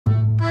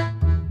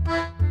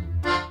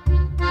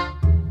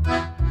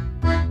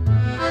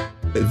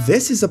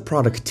This is a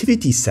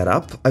productivity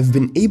setup I've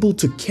been able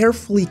to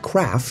carefully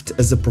craft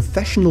as a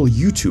professional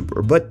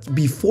YouTuber, but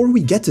before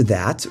we get to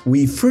that,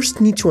 we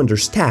first need to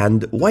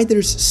understand why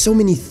there's so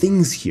many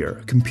things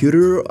here.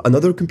 Computer,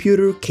 another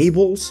computer,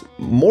 cables,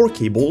 more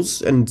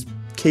cables, and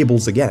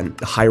cables again.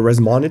 A high-res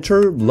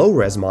monitor,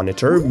 low-res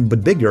monitor,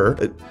 but bigger.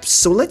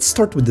 So let's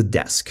start with the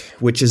desk,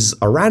 which is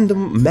a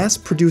random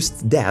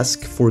mass-produced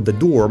desk for the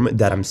dorm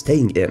that I'm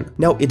staying in.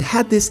 Now, it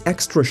had this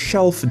extra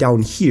shelf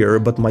down here,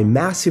 but my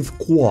massive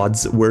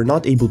quads were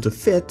not able to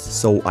fit,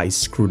 so I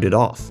screwed it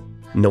off.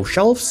 No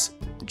shelves,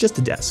 just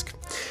a desk.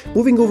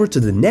 Moving over to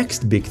the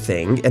next big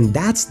thing, and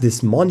that's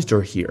this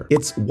monitor here.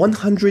 It's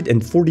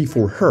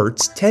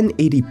 144Hz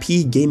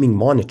 1080p gaming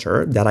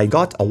monitor that I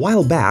got a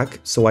while back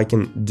so I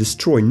can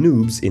destroy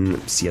noobs in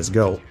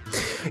CSGO.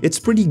 It's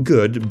pretty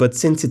good, but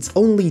since it's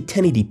only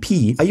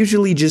 1080p, I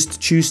usually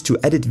just choose to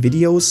edit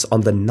videos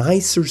on the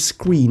nicer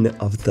screen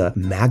of the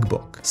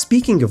MacBook.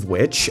 Speaking of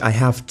which, I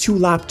have two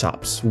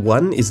laptops.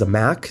 One is a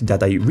Mac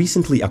that I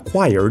recently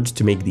acquired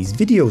to make these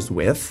videos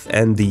with,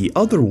 and the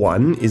other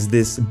one is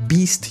this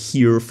beast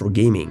here for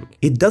gaming.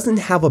 It doesn't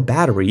have a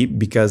battery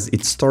because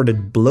it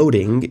started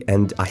bloating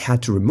and I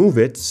had to remove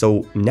it,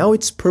 so now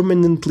it's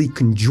permanently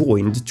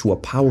conjoined to a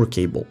power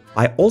cable.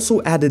 I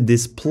also added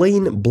this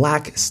plain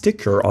black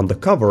sticker on the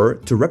cover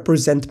to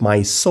represent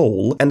my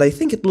soul, and I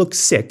think it looks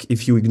sick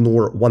if you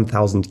ignore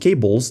 1000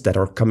 cables that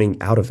are coming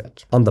out of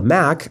it. On the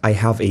Mac, I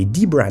have a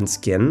D-brand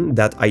skin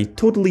that I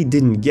totally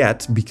didn't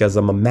get because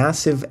I'm a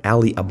massive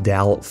Ali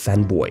Abdaal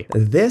fanboy.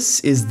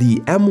 This is the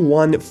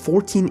M1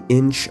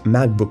 14-inch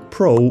MacBook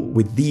Pro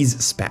with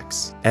these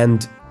specs,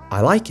 and I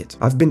like it.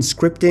 I've been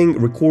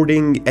scripting,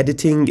 recording,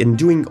 editing, and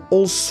doing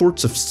all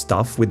sorts of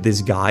stuff with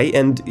this guy,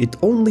 and it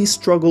only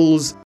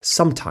struggles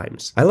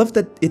sometimes. I love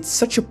that it's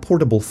such a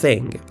portable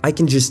thing. I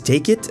can just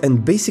take it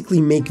and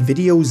basically make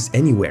videos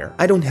anywhere.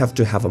 I don't have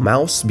to have a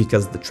mouse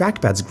because the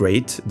trackpad's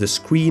great, the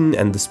screen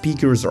and the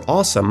speakers are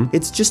awesome.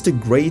 It's just a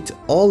great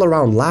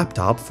all-around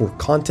laptop for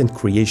content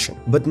creation,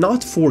 but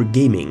not for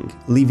gaming,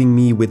 leaving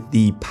me with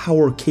the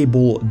power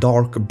cable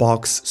dark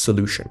box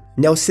solution.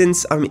 Now,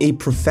 since I'm a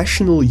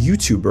professional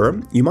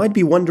YouTuber, you might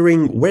be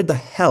wondering where the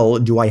hell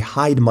do I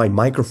hide my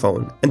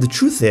microphone? And the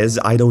truth is,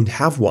 I don't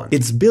have one.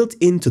 It's built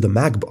into the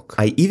MacBook.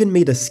 I even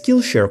made a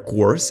Skillshare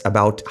course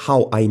about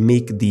how I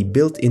make the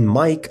built-in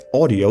mic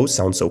audio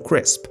sound so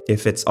crisp.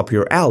 If it's up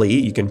your alley,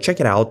 you can check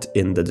it out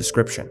in the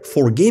description.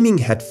 For gaming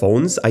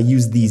headphones, I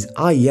use these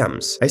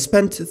IEMs. I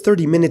spent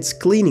 30 minutes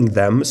cleaning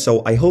them,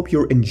 so I hope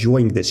you're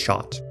enjoying this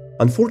shot.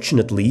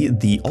 Unfortunately,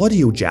 the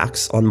audio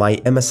jacks on my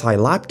MSI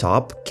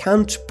laptop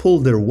can't pull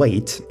their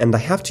weight, and I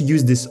have to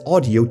use this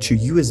audio to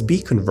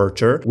USB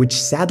converter,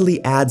 which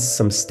sadly adds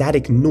some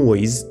static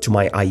noise to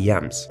my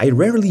IEMs. I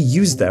rarely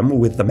use them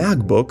with the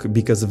MacBook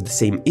because of the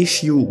same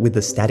issue with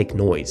the static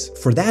noise.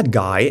 For that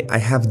guy, I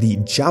have the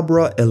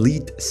Jabra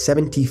Elite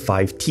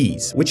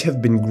 75Ts, which have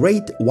been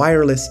great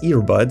wireless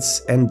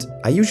earbuds, and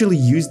I usually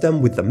use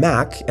them with the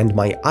Mac and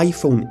my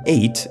iPhone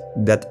 8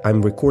 that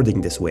I'm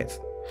recording this with.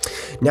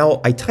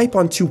 Now, I type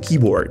on two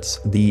keyboards,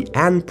 the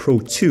An Pro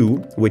 2,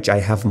 which I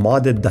have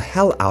modded the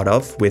hell out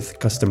of with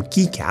custom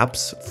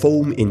keycaps,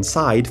 foam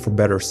inside for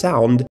better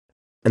sound,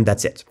 and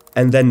that's it.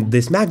 And then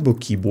this MacBook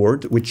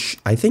keyboard, which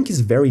I think is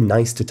very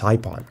nice to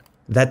type on.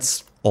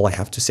 That's all I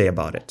have to say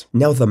about it.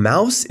 Now, the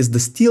mouse is the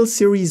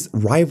SteelSeries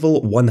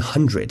Rival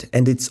 100,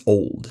 and it's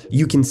old.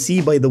 You can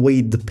see by the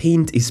way the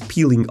paint is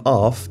peeling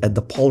off at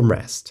the palm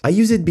rest. I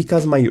use it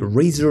because my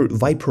Razer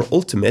Viper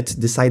Ultimate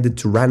decided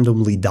to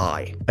randomly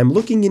die. I'm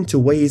looking into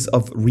ways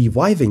of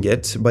reviving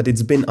it, but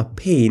it's been a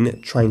pain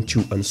trying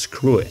to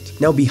unscrew it.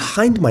 Now,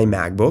 behind my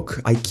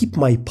MacBook, I keep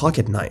my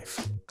pocket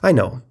knife. I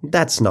know,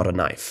 that's not a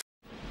knife.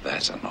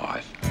 That's a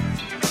knife.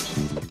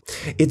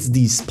 It's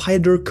the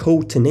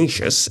Spyderco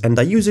Tenacious, and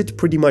I use it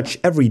pretty much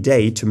every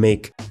day to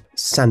make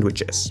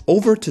sandwiches.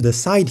 Over to the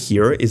side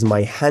here is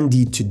my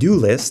handy to-do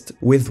list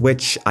with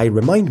which I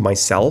remind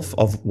myself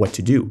of what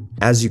to do.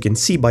 As you can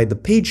see by the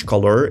page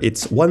color,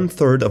 it's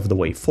 1/3 of the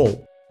way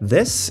full.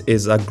 This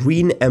is a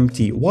green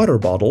empty water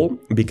bottle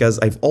because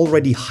I've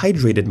already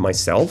hydrated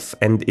myself,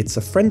 and it's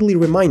a friendly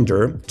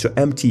reminder to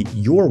empty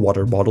your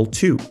water bottle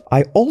too.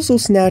 I also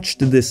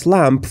snatched this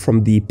lamp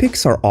from the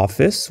Pixar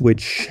office,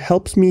 which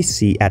helps me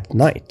see at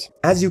night.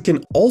 As you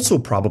can also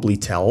probably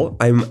tell,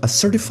 I'm a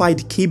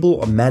certified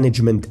cable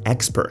management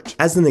expert.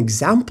 As an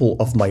example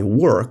of my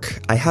work,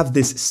 I have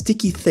this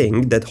sticky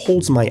thing that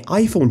holds my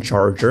iPhone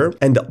charger,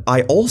 and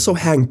I also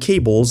hang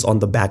cables on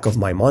the back of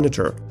my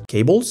monitor.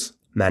 Cables?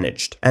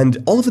 Managed. And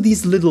all of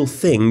these little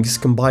things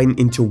combine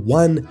into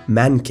one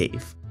man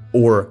cave,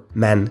 or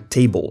man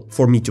table,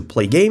 for me to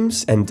play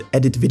games and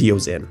edit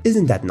videos in.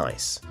 Isn't that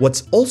nice?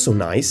 What's also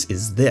nice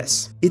is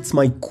this. It's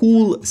my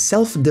cool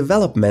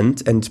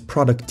self-development and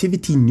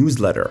productivity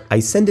newsletter.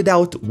 I send it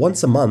out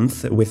once a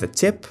month with a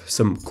tip,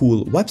 some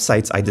cool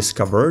websites I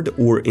discovered,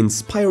 or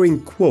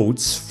inspiring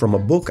quotes from a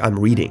book I'm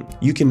reading.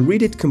 You can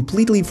read it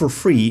completely for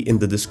free in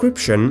the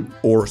description,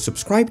 or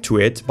subscribe to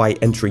it by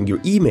entering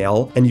your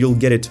email, and you'll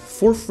get it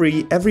for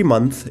free every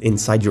month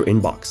inside your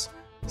inbox.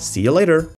 See you later!